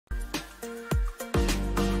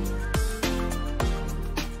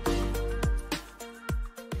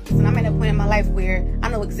point in my life where I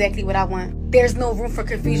know exactly what I want. There's no room for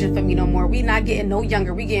confusion for me no more. We not getting no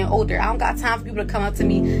younger. We getting older. I don't got time for people to come up to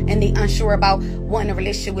me and they unsure about wanting a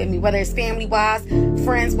relationship with me, whether it's family-wise,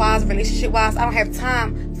 friends-wise, relationship-wise. I don't have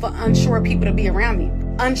time for unsure people to be around me.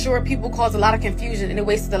 Unsure people cause a lot of confusion and it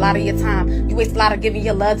wastes a lot of your time. You waste a lot of giving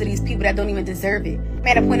your love to these people that don't even deserve it. I'm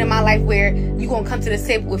at a point in my life where you gonna come to the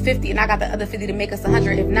table with 50 and I got the other 50 to make us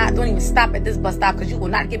 100. If not, don't even stop at this bus stop because you will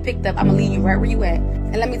not get picked up. I'm gonna leave you right where you at.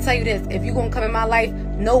 And let me tell you this, if you gonna come in my life,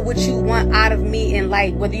 know what you want out of me in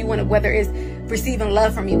life. Whether it's receiving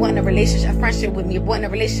love from me, wanting a relationship, a friendship with me, wanting a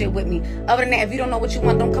relationship with me. Other than that, if you don't know what you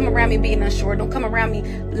want, don't come around me being unsure. Don't come around me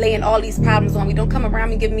laying all these problems on me. Don't come around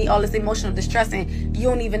me giving me all this emotional distress and you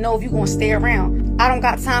don't even know if you're gonna stay around. I don't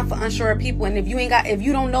got time for unsure people. And if you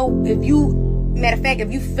matter of fact,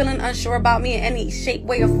 if you feeling unsure about me in any shape,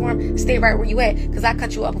 way, or form, stay right where you at, because I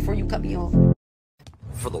cut you up before you cut me off.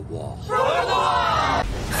 For the wall.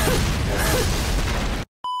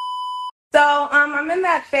 So I'm in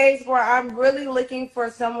that phase where I'm really looking for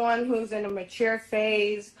someone who's in a mature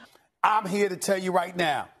phase. I'm here to tell you right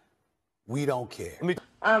now, we don't care.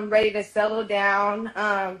 I'm ready to settle down.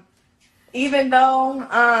 Even though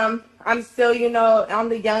I'm still, on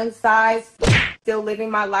the young side, still living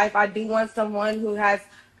my life, I do want someone who has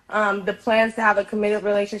the plans to have a committed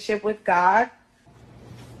relationship with God.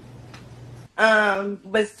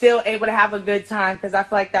 But still able to have a good time, because I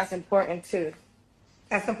feel like that's important too.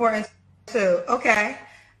 That's important too. Okay.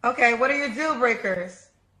 Okay, what are your deal breakers?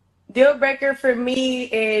 Deal breaker for me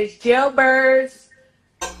is jailbirds.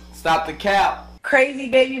 Stop the cap. Crazy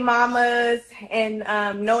baby mamas, and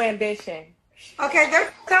no ambition. Okay,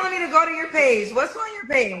 they're telling me to go to your page. What's on your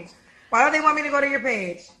page? Why do they want me to go to your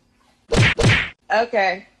page?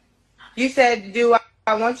 Okay. You said, do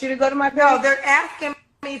I want you to go to my page? No, they're asking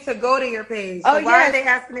me to go to your page. So why are they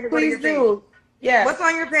asking me to go to your page? Please do. Yeah. What's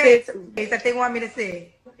on your page that they want me to see?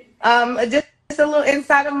 Just a little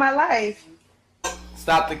inside of my life.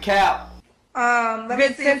 Stop the cap. Let me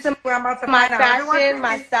see where I'm about to my find out. Fashion,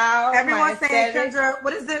 my style, everyone's my saying, aesthetic. Kendra,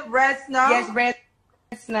 what is it? Red snow? Yes, red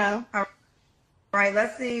snow. All right,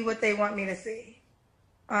 let's see what they want me to see.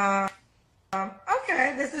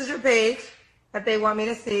 Okay, this is your page that they want me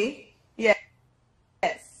to see. Yes,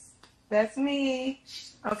 that's me.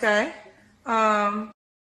 Okay. Oh,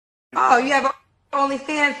 you have an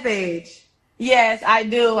OnlyFans page. Yes, I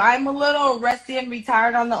do. I'm a little rusty and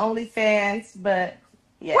retired on the OnlyFans, but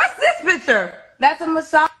yes. What's this picture? That's a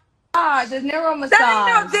massage. It's neuro massage. That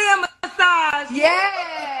ain't no damn massage.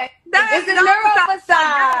 Yeah, it's a no neuro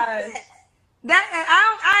massage.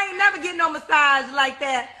 I ain't never getting no massage like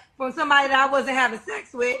that from somebody that I wasn't having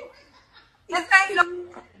sex with. This ain't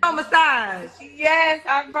no massage. Yes,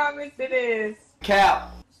 I promise it is.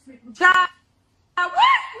 Cap. Child, what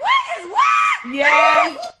is what?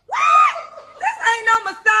 Yes. What? This ain't no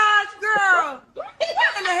massage, girl. What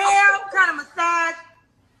in the hell? What kind of massage?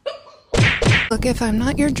 Look, if I'm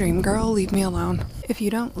not your dream girl, leave me alone. If you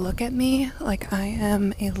don't look at me like I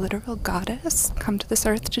am a literal goddess, come to this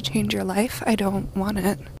earth to change your life, I don't want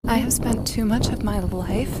it. I have spent too much of my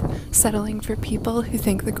life settling for people who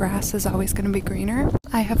think the grass is always going to be greener.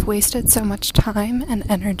 I have wasted so much time and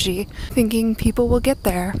energy thinking people will get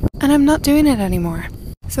there, and I'm not doing it anymore.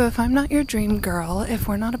 So if I'm not your dream girl, if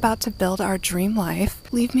we're not about to build our dream life,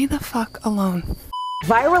 leave me the fuck alone.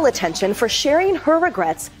 Viral attention for sharing her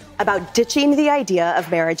regrets about ditching the idea of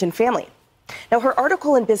marriage and family. Now, her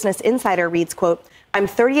article in Business Insider reads, quote, "I'm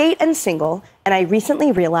 38 and single, and I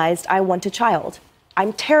recently realized I want a child.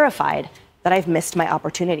 I'm terrified that I've missed my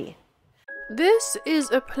opportunity." This is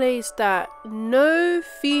a place that no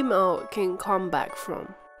female can come back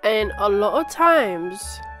from. And a lot of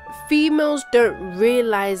times, females don't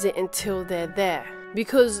realize it until they're there,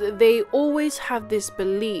 because they always have this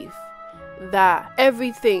belief that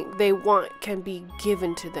everything they want can be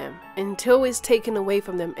given to them until it's taken away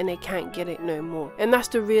from them and they can't get it no more. And that's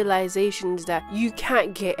the realizations that you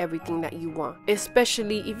can't get everything that you want,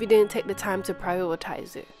 especially if you didn't take the time to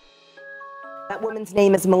prioritize it. That woman's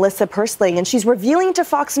name is Melissa Persling, and she's revealing to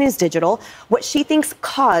Fox News Digital what she thinks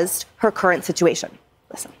caused her current situation.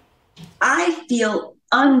 Listen. I feel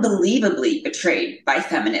unbelievably betrayed by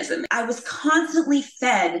feminism. I was constantly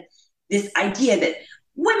fed this idea that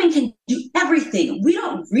women can do everything. We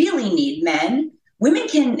don't really need men. Women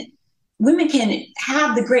can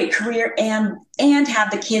have the great career and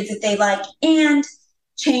have the kids that they like and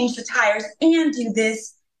change the tires and do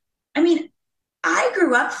this. I mean, I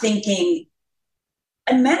grew up thinking,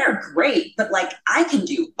 and men are great, but like I can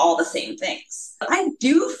do all the same things. I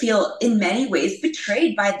do feel in many ways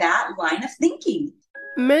betrayed by that line of thinking.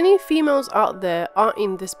 Many females out there are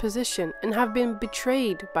in this position and have been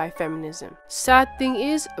betrayed by feminism. Sad thing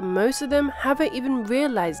is, most of them haven't even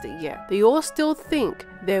realized it yet. They all still think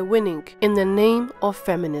they're winning in the name of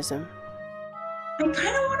feminism. I kind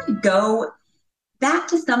of want to go back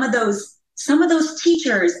to some of those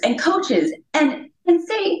teachers and coaches and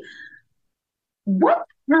say, what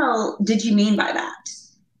the hell did you mean by that?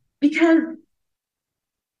 Because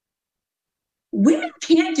women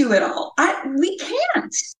can't do it all. We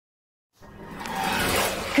can't.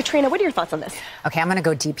 Katrina, what are your thoughts on this? Okay, I'm going to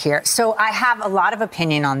go deep here. So I have a lot of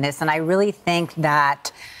opinion on this, and I really think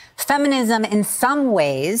that feminism in some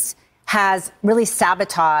ways has really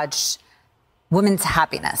sabotaged women's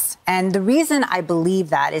happiness. And the reason I believe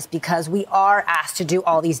that is because we are asked to do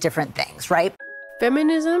all these different things, right?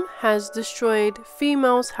 Feminism has destroyed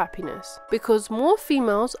females' happiness because more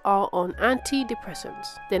females are on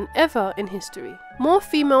antidepressants than ever in history. More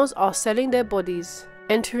females are selling their bodies,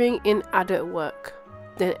 entering in adult work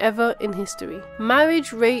than ever in history.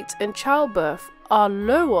 Marriage rates and childbirth are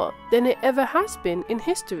lower than it ever has been in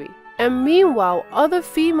history. And meanwhile, other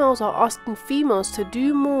females are asking females to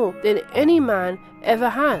do more than any man ever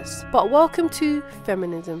has. But welcome to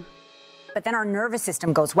feminism. But then our nervous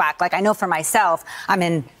system goes whack. Like I know for myself, I'm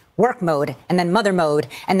in work mode and then mother mode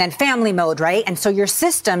and then family mode, right? And so your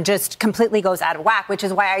system just completely goes out of whack, which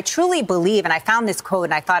is why I truly believe, and I found this quote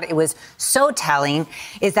and I thought it was so telling,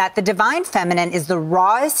 is that the divine feminine is the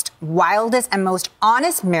rawest, wildest, and most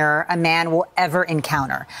honest mirror a man will ever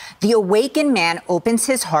encounter. The awakened man opens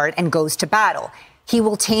his heart and goes to battle. He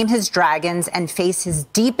will tame his dragons and face his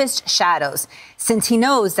deepest shadows, since he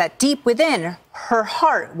knows that deep within, her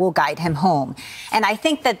heart will guide him home. And I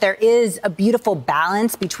think that there is a beautiful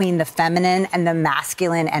balance between the feminine and the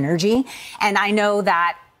masculine energy. And I know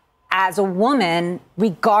that as a woman,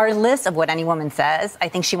 regardless of what any woman says, I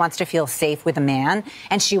think she wants to feel safe with a man,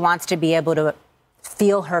 and she wants to be able to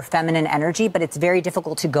feel her feminine energy, but it's very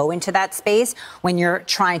difficult to go into that space when you're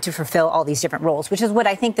trying to fulfill all these different roles, which is what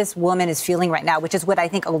I think this woman is feeling right now, which is what I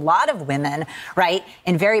think a lot of women, right,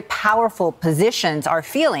 in very powerful positions are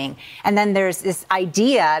feeling. And then there's this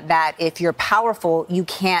idea that if you're powerful, you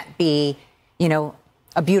can't be, you know,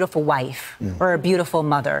 a beautiful wife or a beautiful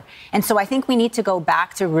mother. And so I think we need to go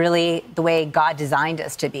back to really the way God designed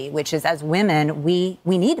us to be, which is as women, we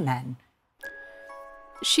need men.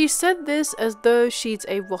 She said this as though she's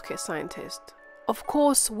a rocket scientist. Of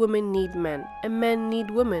course, women need men and men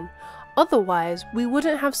need women. Otherwise, we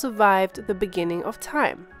wouldn't have survived the beginning of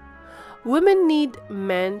time. Women need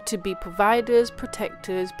men to be providers,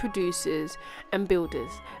 protectors, producers, and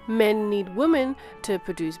builders. Men need women to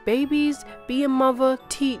produce babies, be a mother,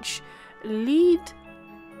 teach, lead,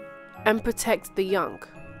 and protect the young.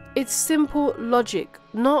 It's simple logic,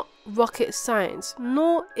 not rocket science,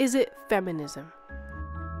 nor is it feminism.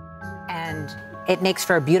 And it makes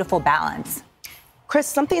for a beautiful balance. Chris,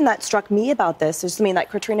 something that struck me about this is something that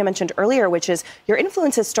Katrina mentioned earlier, which is your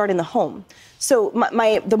influences start in the home. So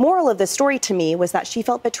the moral of this story to me was that she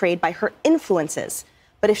felt betrayed by her influences.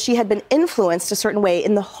 But if she had been influenced a certain way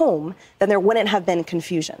in the home, then there wouldn't have been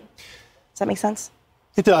confusion. Does that make sense?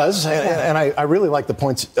 It does, and I really like the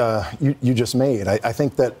points you just made. I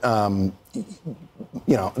think that,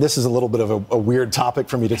 you know, this is a little bit of a weird topic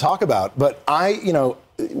for me to talk about, but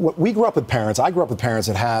we grew up with parents. I grew up with parents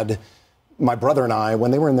that had my brother and I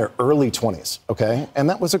when they were in their early 20s, okay? And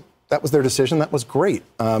that was their decision. That was great.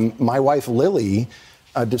 My wife, Lily,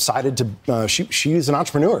 decided to, she's an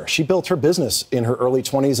entrepreneur. She built her business in her early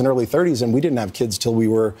 20s and early 30s, and we didn't have kids till we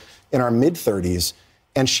were in our mid-30s.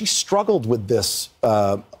 And she struggled with this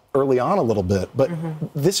early on a little bit. But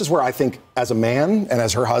this is where I think, as a man and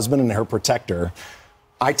as her husband and her protector,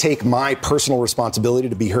 I take my personal responsibility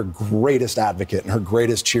to be her greatest advocate and her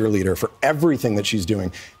greatest cheerleader for everything that she's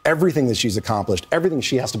doing, everything that she's accomplished, everything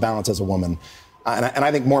she has to balance as a woman. And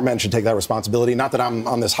I think more men should take that responsibility. Not that I'm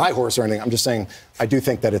on this high horse or anything. I'm just saying I do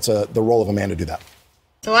think that it's the role of a man to do that.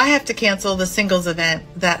 So I have to cancel the singles event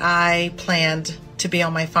that I planned to be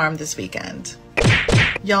on my farm this weekend.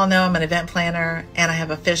 Y'all know I'm an event planner and I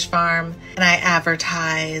have a fish farm, and I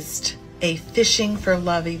advertised a Fishing for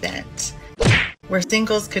Love event where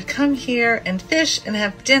singles could come here and fish and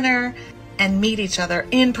have dinner and meet each other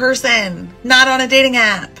in person, not on a dating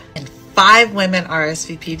app. And 5 women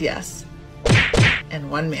RSVP'd yes,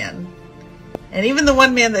 and 1 man. And even the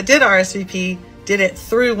 1 man that did RSVP did it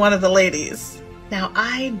through one of the ladies. Now,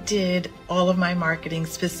 I did all of my marketing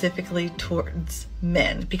specifically towards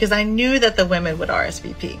men because I knew that the women would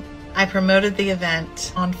RSVP. I promoted the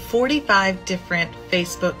event on 45 different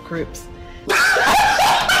Facebook groups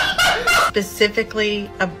specifically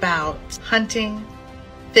about hunting,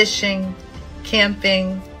 fishing,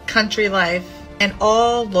 camping, country life, and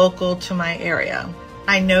all local to my area.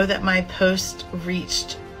 I know that my post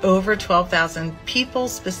reached over 12,000 people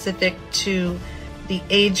specific to the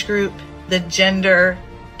age group, the gender,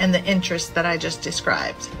 and the interests that I just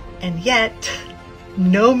described. And yet,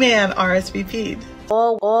 no man RSVP'd.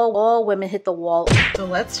 All women hit the wall. So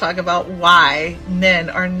let's talk about why men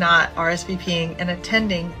are not RSVPing and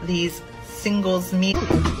attending these singles meetings.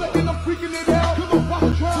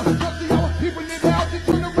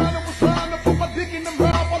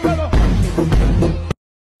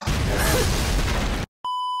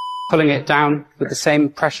 Pulling it down with the same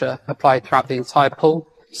pressure applied throughout the entire pull,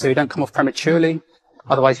 so you don't come off prematurely,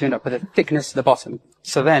 otherwise you end up with a thickness at the bottom.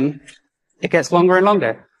 So then, it gets longer and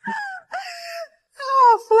longer.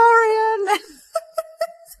 Oh, Florian!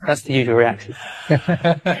 That's the usual reaction.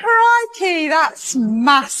 Crikey, that's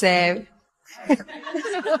massive.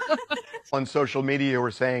 On social media,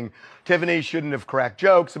 we're saying Tiffany shouldn't have cracked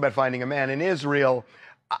jokes about finding a man in Israel.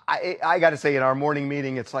 I got to say, in our morning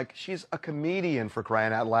meeting, it's like she's a comedian, for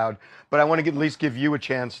crying out loud. But I want to at least give you a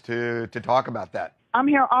chance to talk about that. I'm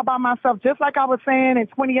here all by myself, just like I was saying in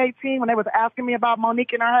 2018 when they was asking me about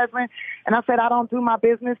Monique and her husband. And I said, I don't do my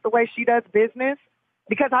business the way she does business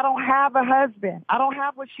because I don't have a husband. I don't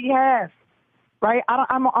have what she has, right?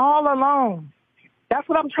 I'm all alone. That's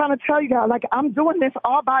what I'm trying to tell you guys. Like, I'm doing this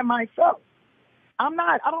all by myself. I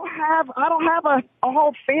don't have a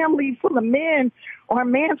whole family full of men or a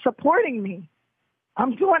man supporting me.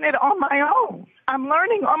 I'm doing it on my own. I'm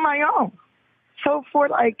learning on my own. So for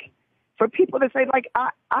people to say, like,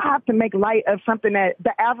 I have to make light of something that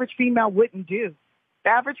the average female wouldn't do.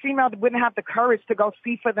 The average female wouldn't have the courage to go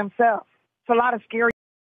see for themselves. It's a lot of scary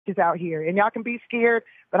out here, and y'all can be scared,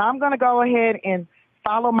 but I'm going to go ahead and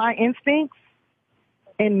follow my instincts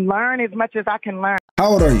and learn as much as I can learn. How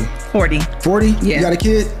old are you? 40. 40? Yeah. You got a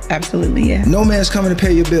kid? Absolutely, yeah. No man's coming to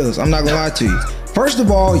pay your bills. I'm not going to lie to you. First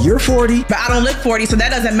of all, you're 40. But I don't look 40, so that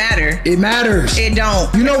doesn't matter. It matters. It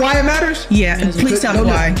don't. You know why it matters? Yeah, please tell me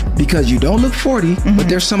why. Because you don't look 40, but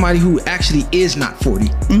there's somebody who actually is not 40.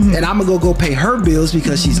 And I'm going to go pay her bills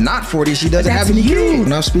because she's not 40. She doesn't have any kids.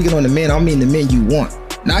 When I'm speaking on the men, I mean the men you want.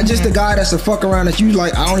 Not just the guy that's a fuck around that you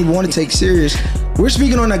like, I don't even want to take serious. We're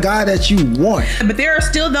speaking on a guy that you want. But there are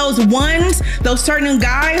still those certain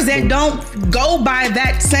guys that don't go by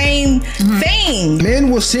that same thing.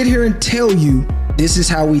 Men will sit here and tell you, this is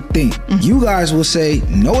how we think. You guys will say,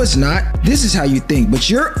 no, it's not. This is how you think. But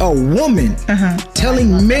you're a woman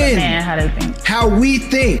telling men how we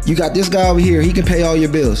think. You got this guy over here, he can pay all your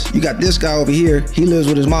bills. You got this guy over here, he lives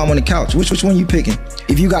with his mom on the couch. Which one you picking?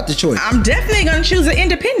 If you got the choice. I'm definitely gonna choose an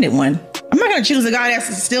independent one. I'm not gonna choose a guy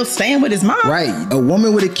that's still staying with his mom. Right. A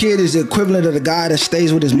woman with a kid is the equivalent of the guy that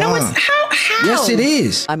stays with his mom. No, it's how? Yes, it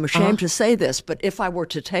is. I'm ashamed to say this, but if I were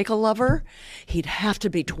to take a lover, he'd have to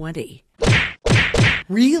be 20.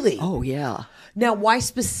 Really? Oh, yeah. Now, why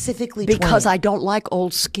specifically 20? Because I don't like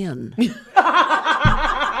old skin. I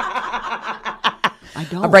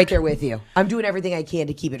don't. I'm right there with you. I'm doing everything I can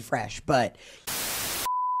to keep it fresh, but...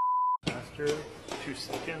 Faster, 2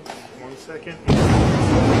 seconds, 1 second.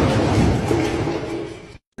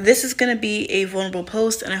 This is going to be a vulnerable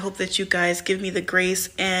post, and I hope that you guys give me the grace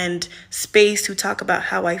and space to talk about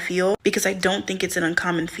how I feel, because I don't think it's an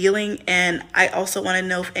uncommon feeling, and I also want to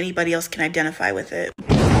know if anybody else can identify with it.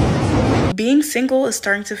 Being single is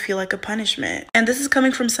starting to feel like a punishment, and this is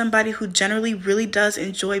coming from somebody who generally really does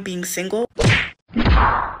enjoy being single.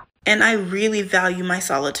 And I really value my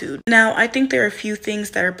solitude. Now, I think there are a few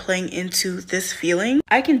things that are playing into this feeling.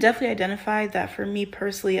 I can definitely identify that for me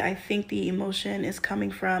personally, I think the emotion is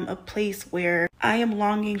coming from a place where I am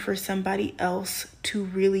longing for somebody else to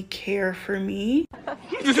really care for me.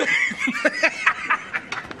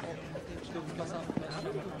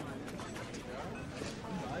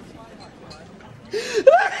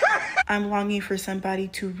 I'm longing for somebody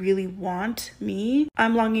to really want me.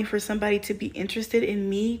 I'm longing for somebody to be interested in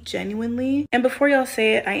me genuinely. And before y'all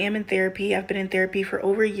say it, I am in therapy. I've been in therapy for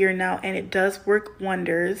over a year now, and it does work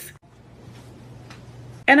wonders.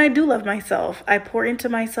 And I do love myself. I pour into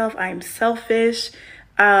myself. I'm selfish.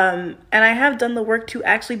 And I have done the work to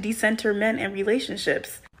actually decenter men and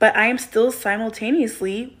relationships. But I am still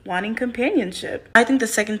simultaneously wanting companionship. I think the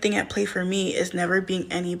second thing at play for me is never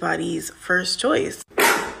being anybody's first choice.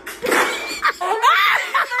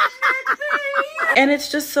 And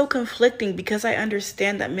it's just so conflicting because I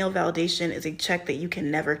understand that male validation is a check that you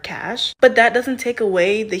can never cash. But that doesn't take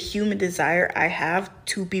away the human desire I have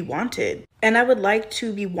to be wanted. And I would like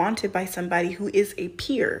to be wanted by somebody who is a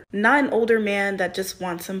peer, not an older man that just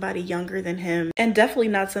wants somebody younger than him, and definitely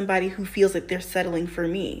not somebody who feels like they're settling for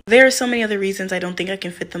me. There are so many other reasons I don't think I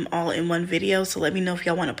can fit them all in one video, so let me know if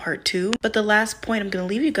y'all want a part 2. But the last point I'm gonna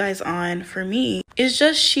leave you guys on, for me, is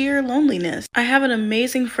just sheer loneliness. I have an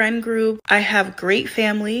amazing friend group, I have great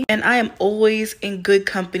family, and I am always in good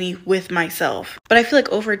company with myself. But I feel like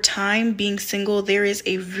over time, being single, there is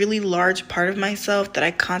a really large part of myself that I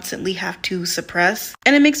constantly have to suppress,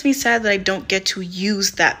 and it makes me sad that I don't get to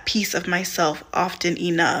use that piece of myself often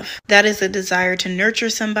enough. That is a desire to nurture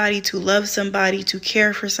somebody, to love somebody, to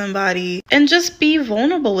care for somebody, and just be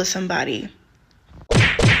vulnerable with somebody.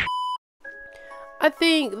 I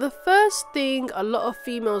think the first thing a lot of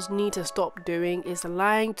females need to stop doing is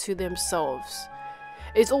lying to themselves.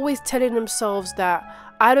 It's always telling themselves that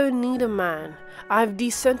I don't need a man, I've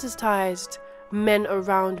desensitized men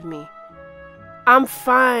around me, I'm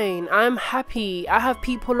fine, I'm happy, I have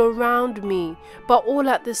people around me. But all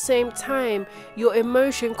at the same time, your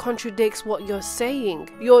emotion contradicts what you're saying.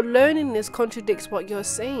 Your loneliness contradicts what you're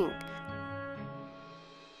saying.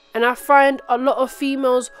 And I find a lot of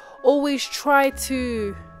females always try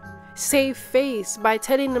to save face by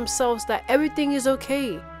telling themselves that everything is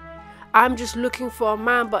okay. I'm just looking for a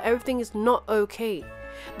man, but everything is not okay.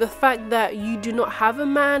 The fact that you do not have a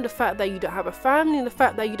man, the fact that you don't have a family, the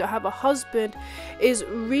fact that you don't have a husband is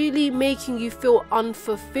really making you feel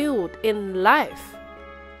unfulfilled in life.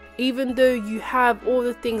 Even though you have all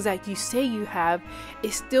the things that you say you have,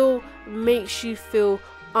 it still makes you feel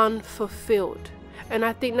unfulfilled. And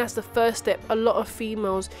I think that's the first step a lot of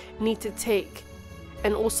females need to take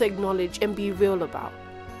and also acknowledge and be real about.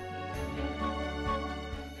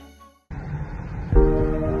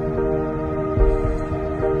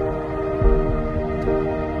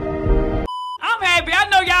 I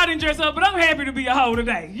know y'all didn't dress up, but I'm happy to be a hoe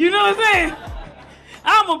today. You know what I'm saying?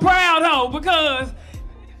 I'm a proud hoe because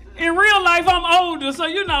in real life I'm older, so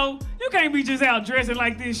you know, you can't be just out dressing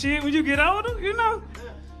like this shit when you get older, you know?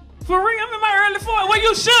 For real, I'm in my early 40s. Well,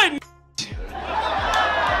 you shouldn't.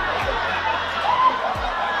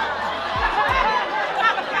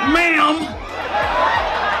 Ma'am.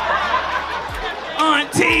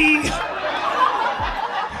 Auntie.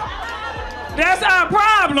 That's our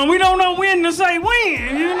problem. We don't know when to say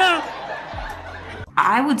when, you know?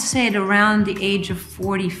 I would say at around the age of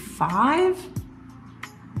 45,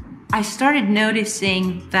 I started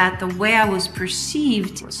noticing that the way I was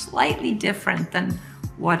perceived was slightly different than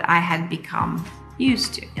what I had become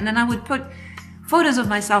used to. And then I would put photos of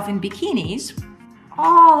myself in bikinis.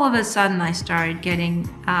 All of a sudden, I started getting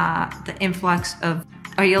the influx of,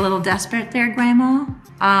 "Are you a little desperate there, Grandma?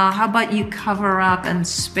 How about you cover up and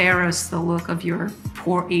spare us the look of your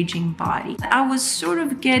poor aging body?" I was sort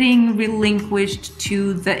of getting relinquished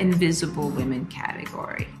to the invisible women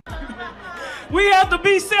category. We have to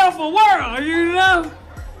be self-aware, you know?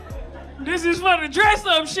 This is for the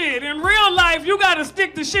dress-up shit. In real life, you gotta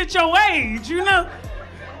stick to shit your age, you know?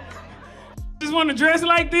 Just wanna dress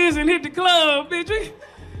like this and hit the club, bitch.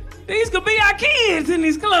 These could be our kids in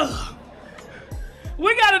this club.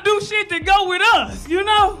 We gotta do shit that go with us, you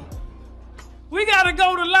know? We gotta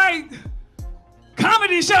go to, like,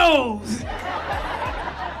 comedy shows.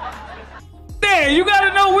 There, you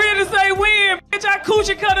gotta know when to say when. Bitch, our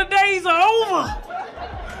coochie cutter days are over.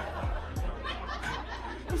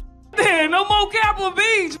 There, no more Capitol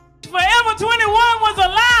Beach. Forever 21 was a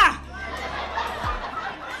lie.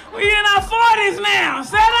 We in our 40s now.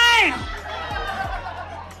 Sit down.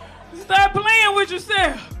 Stop playing with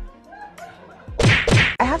yourself.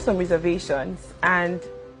 I have some reservations, and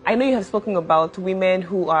I know you have spoken about women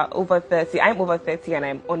who are over 30. I'm over 30 and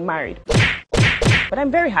I'm unmarried. But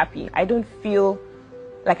I'm very happy. I don't feel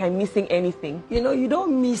like I'm missing anything. You know, you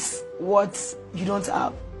don't miss what you don't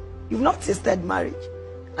have. You've not tasted marriage.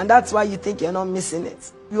 And that's why you think you're not missing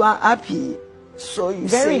it. You are happy, so you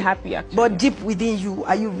say. Very happy, actually. But deep within you,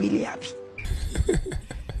 are you really happy?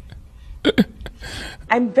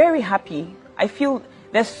 I'm very happy. I feel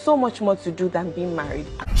there's so much more to do than being married.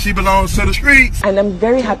 She belongs to the streets. And I'm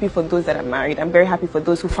very happy for those that are married. I'm very happy for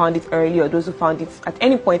those who found it early or those who found it at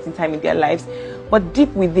any point in time in their lives. But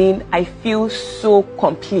deep within, I feel so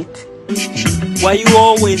complete. Why you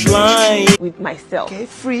always lying? With myself. Okay,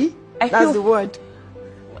 free. That's That's the word.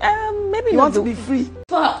 Maybe you not want to be free.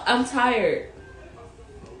 Fuck, I'm tired.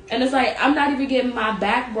 And it's like, I'm not even getting my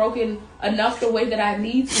back broken enough the way that I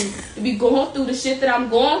need to be going through the shit that I'm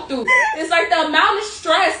going through. It's like the amount of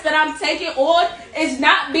stress that I'm taking on is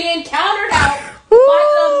not being countered out by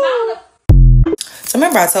the amount of... So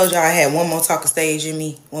remember I told y'all I had one more talking stage in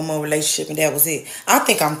me, one more relationship, and that was it. I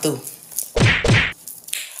think I'm through.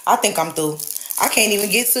 I think I'm through. I can't even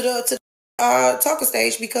get to the talking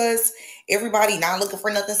stage because everybody not looking for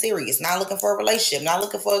nothing serious, not looking for a relationship, not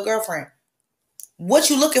looking for a girlfriend. What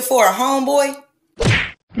you looking for, a homeboy?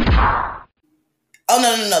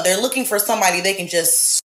 Oh, no. They're looking for somebody they can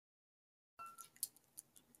just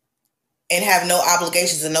and have no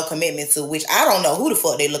obligations and no commitment to, which I don't know who the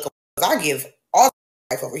fuck they looking for. I give all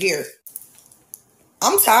life over here.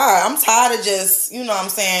 I'm tired. I'm tired of just, you know what I'm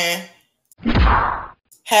saying,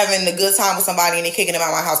 having a good time with somebody and then kicking them out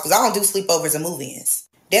of my house because I don't do sleepovers and move-ins.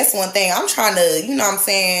 That's one thing. I'm trying to, you know what I'm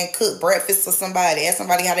saying, cook breakfast for somebody, ask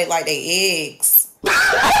somebody how they like their eggs.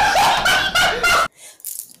 I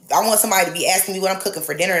want somebody to be asking me what I'm cooking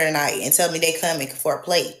for dinner tonight and tell me they coming for a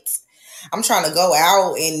plate. I'm trying to go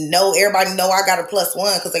out and know everybody know I got a +1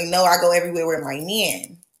 because they know I go everywhere with my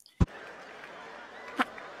men.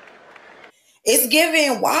 It's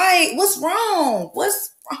giving why? What's wrong?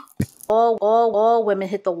 What's wrong? All women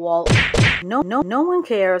hit the wall. No one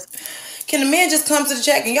cares. Can the men just come to the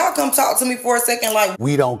check and y'all come talk to me for a second? Like,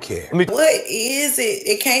 we don't care. What is it?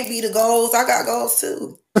 It can't be the goals. I got goals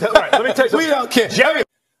too. All right, let me tell you. We don't care. Jerry.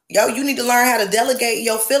 Yo, you need to learn how to delegate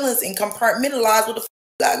your feelings and compartmentalize what the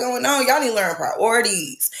got going on. Y'all need to learn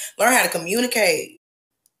priorities. Learn how to communicate.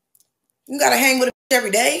 You gotta hang with a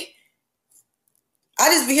every day.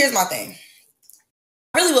 Here's my thing.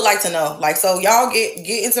 I really would like to know. Like, so y'all get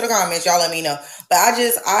into the comments. Y'all let me know. But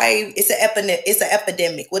it's an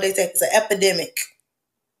epidemic. What they say? It's an epidemic.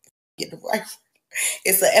 Get the right.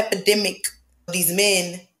 It's an epidemic of these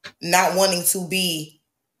men not wanting to be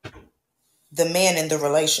the man in the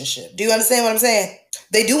relationship. Do you understand what I'm saying?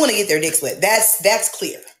 They do want to get their dicks wet. That's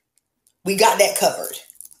clear. We got that covered.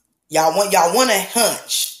 Y'all want to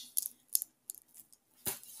hunch.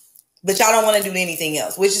 But y'all don't want to do anything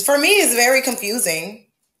else, which is, for me, is very confusing.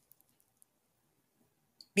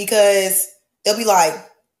 Because they'll be like,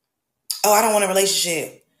 oh, I don't want a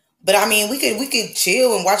relationship. But I mean, we could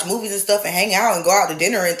chill and watch movies and stuff and hang out and go out to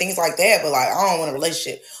dinner and things like that. But like, I don't want a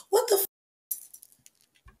relationship. What the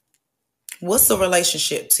what's the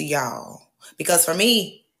relationship to y'all? Because for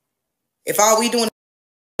me, if all we doing,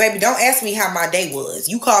 baby, don't ask me how my day was.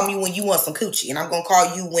 You call me when you want some coochie, and I'm gonna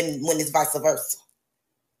call you when it's vice versa.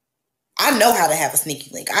 I know how to have a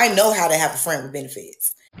sneaky link. I know how to have a friend with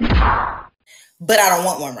benefits. But I don't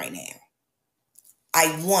want one right now.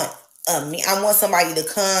 I want somebody to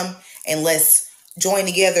come and let's join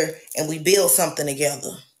together and we build something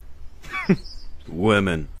together.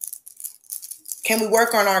 Women. Can we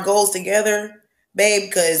work on our goals together, babe?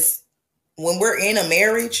 Because when we're in a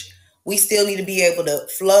marriage, we still need to be able to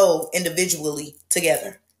flow individually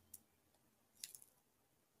together.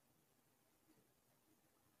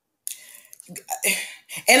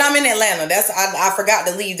 And I'm in Atlanta. I forgot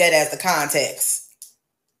to leave that as the context.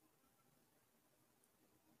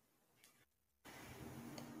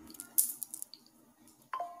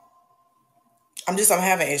 I'm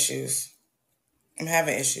having issues. I'm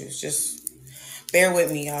having issues. Just bear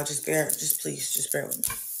with me, y'all. Please bear with me.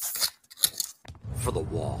 For the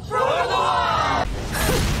wall.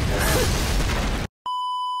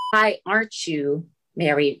 Why aren't you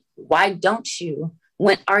married? Why don't you?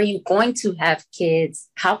 When are you going to have kids?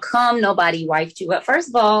 How come nobody wifed you up? First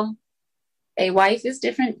of all, a wife is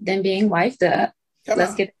different than being wifed up.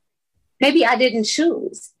 Maybe I didn't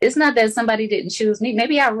choose. It's not that somebody didn't choose me.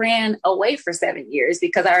 Maybe I ran away for 7 years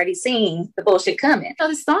because I already seen the bullshit coming. So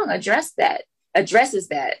this song addresses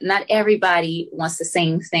that. Not everybody wants the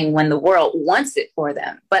same thing when the world wants it for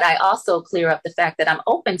them. But I also clear up the fact that I'm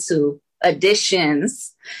open to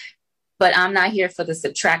additions, but I'm not here for the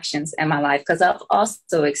subtractions in my life because I've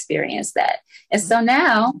also experienced that. And so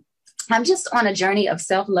now I'm just on a journey of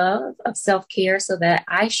self-love, of self-care, so that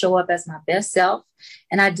I show up as my best self.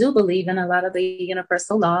 And I do believe in a lot of the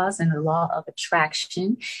universal laws and the law of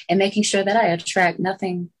attraction and making sure that I attract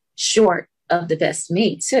nothing short of the best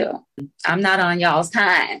me too. I'm not on y'all's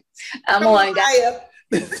time. I'm on God's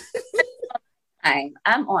time.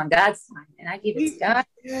 I'm on God's time and I give it to God.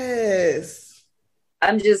 Yes.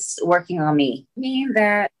 I'm just working on me. Meaning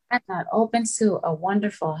that I'm not open to a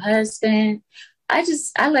wonderful husband. I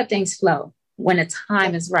let things flow when the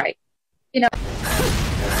time is right. You know.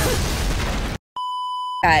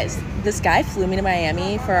 Guys, this guy flew me to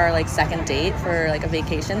Miami for our second date for a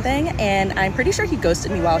vacation thing, and I'm pretty sure he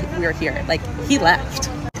ghosted me while we were here. He left.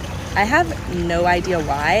 I have no idea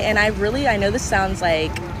why, and I know this sounds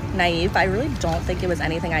naive, but I really don't think it was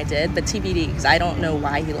anything I did, but TBD, because I don't know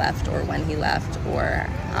why he left or when he left or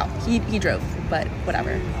how. He drove, but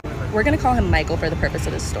whatever. We're gonna call him Michael for the purpose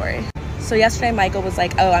of this story. So yesterday Michael was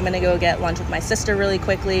like, oh, I'm gonna go get lunch with my sister really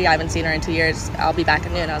quickly. I haven't seen her in 2 years. I'll be back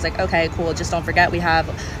at noon. I was like, okay, cool. Just don't forget we have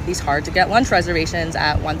these hard to get lunch reservations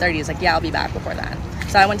at 1:30. He's like, yeah, I'll be back before then.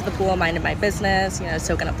 So I went to the pool, minded my business, you know,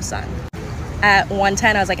 soaking up the sun. At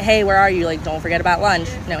 1:10, I was like, hey, where are you? Like, don't forget about lunch.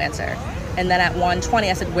 No answer. And then at 1:20,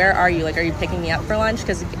 I said, where are you? Like, are you picking me up for lunch?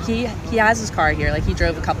 Because he has his car here. Like, he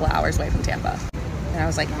drove a couple of hours away from Tampa. And I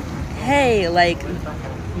was like, hey, like,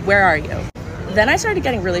 where are you? Then I started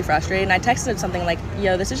getting really frustrated, and I texted something like,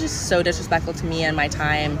 yo, this is just so disrespectful to me and my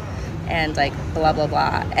time, and like, blah, blah,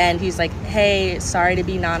 blah. And he's like, hey, sorry to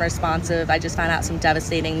be non-responsive. I just found out some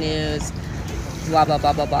devastating news, blah, blah,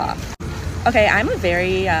 blah, blah, blah. Okay, I'm a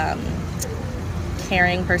very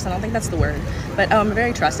caring person. I don't think that's the word, but I'm a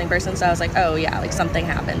very trusting person. So I was like, oh yeah, like something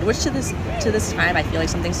happened, which to this time, I feel like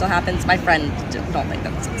something still happens. My friends don't think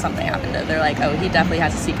that something happened. They're like, oh, he definitely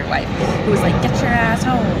has a secret wife who was like, get your ass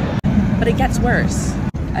home. But it gets worse.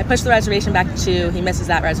 I pushed the reservation back to 2. He misses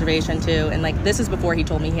that reservation too. And like, this is before he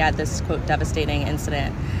told me he had this quote devastating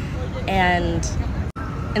incident. And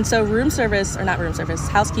so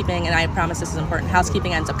housekeeping, and I promise this is important,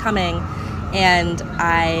 housekeeping ends up coming, and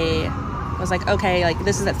I was like, okay, like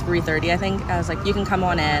this is at 3:30, I think. I was like, you can come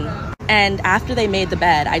on in. And after they made the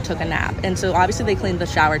bed, I took a nap. And so obviously they cleaned the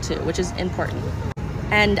shower too, which is important.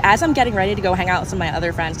 And as I'm getting ready to go hang out with some of my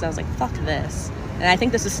other friends, because I was like, fuck this. And I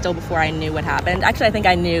think this is still before I knew what happened. Actually, I think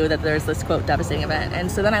I knew that there's this quote devastating event.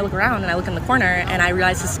 And so then I look around and I look in the corner and I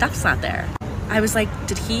realize his stuff's not there. I was like,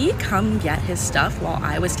 did he come get his stuff while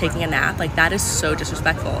I was taking a nap? Like, that is so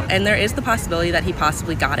disrespectful. And there is the possibility that he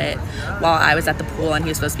possibly got it while I was at the pool and he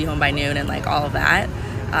was supposed to be home by noon and like all of that.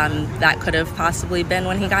 That could have possibly been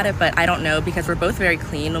when he got it, but I don't know, because we're both very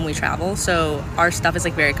clean when we travel. So our stuff is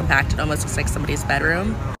like very compacted, almost looks like somebody's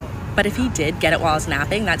bedroom. But if he did get it while I was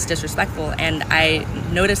napping, that's disrespectful. And I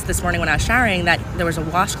noticed this morning when I was showering that there was a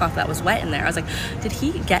washcloth that was wet in there. I was like, did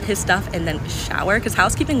he get his stuff and then shower? Because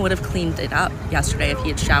housekeeping would have cleaned it up yesterday if he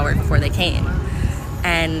had showered before they came.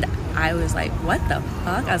 And I was like, what the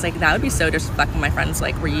fuck? I was like, that would be so disrespectful. My friends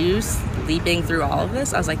like, were you sleeping through all of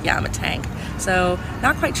this? I was like, yeah, I'm a tank. So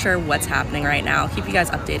not quite sure what's happening right now. I'll keep you guys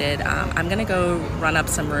updated. I'm gonna go run up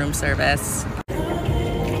some room service.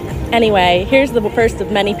 Anyway, here's the first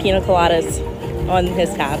of many pina coladas on his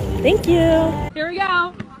tab. Thank you. Here we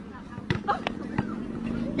go.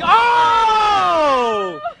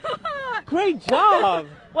 Oh! Great job.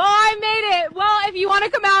 Well, I made it. Well, if you want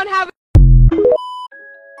to come out and have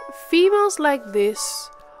Females like this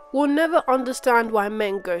will never understand why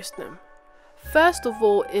men ghost them. First of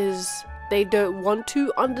all is they don't want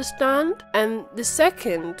to understand, and the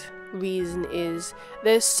second reason is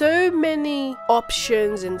there's so many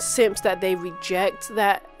options and simps that they reject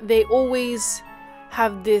that they always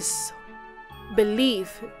have this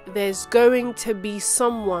belief there's going to be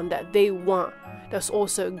someone that they want that's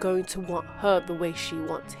also going to want her the way she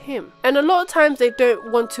wants him. And a lot of times they don't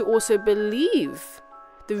want to also believe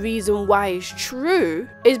the reason why it's true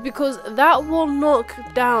is because that will knock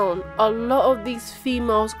down a lot of these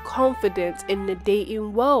females' confidence in the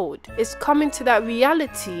dating world. It's coming to that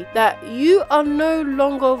reality that you are no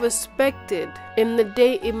longer respected in the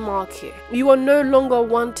dating market. You are no longer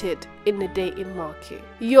wanted in the dating market.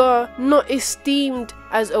 You're not esteemed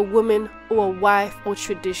as a woman or a wife or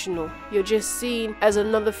traditional. You're just seen as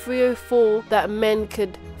another 304 that men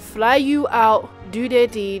could fly you out, do their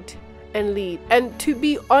deed, and leave. And to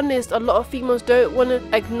be honest, a lot of females don't want to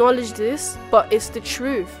acknowledge this, but it's the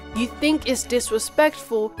truth. You think it's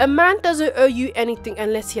disrespectful. A man doesn't owe you anything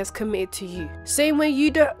unless he has committed to you. Same way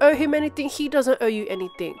you don't owe him anything, he doesn't owe you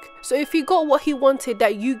anything. So if he got what he wanted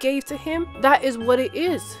that you gave to him, that is what it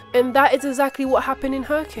is. And that is exactly what happened in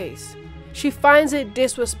her case. She finds it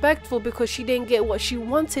disrespectful because she didn't get what she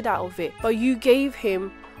wanted out of it, but you gave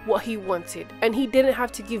him what he wanted, and he didn't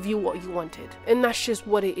have to give you what you wanted. And that's just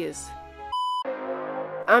what it is.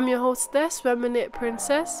 I'm your hostess, Remnant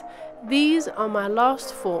Princess. These are my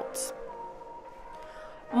last thoughts.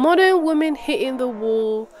 Modern women hitting the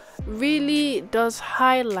wall really does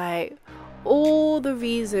highlight all the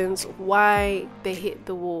reasons why they hit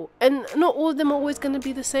the wall. And not all of them are always going to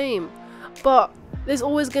be the same, but there's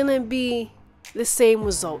always going to be the same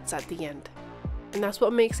results at the end. And that's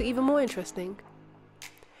what makes it even more interesting.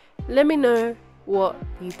 Let me know what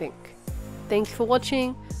you think. Thank you for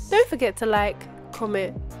watching. Don't forget to like,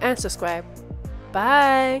 comment, and subscribe.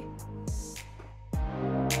 Bye.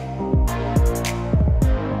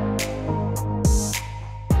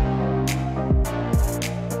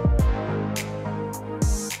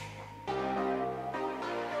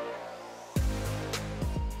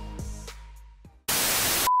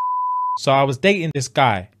 So I was dating this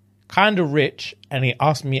guy kind of rich, and he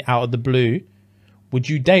asked me out of the blue, would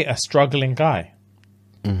you date a struggling guy?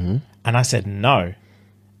 Mm-hmm. And I said no.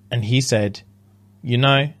 And he said, you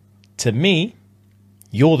know, to me,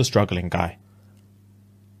 you're the struggling guy.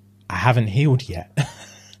 I haven't healed yet.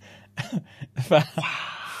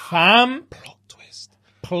 Fam. Plot twist.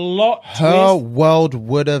 Her world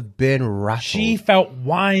would have been rattled. She felt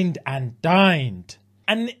wined and dined.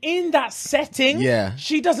 And in that setting,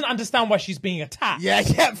 she doesn't understand why she's being attacked. Yeah,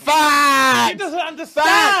 fine. She doesn't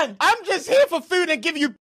understand. I'm just here for food and give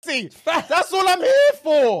you pussy. That's all I'm here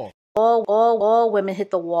for. All women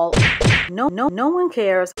hit the wall. No one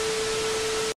cares.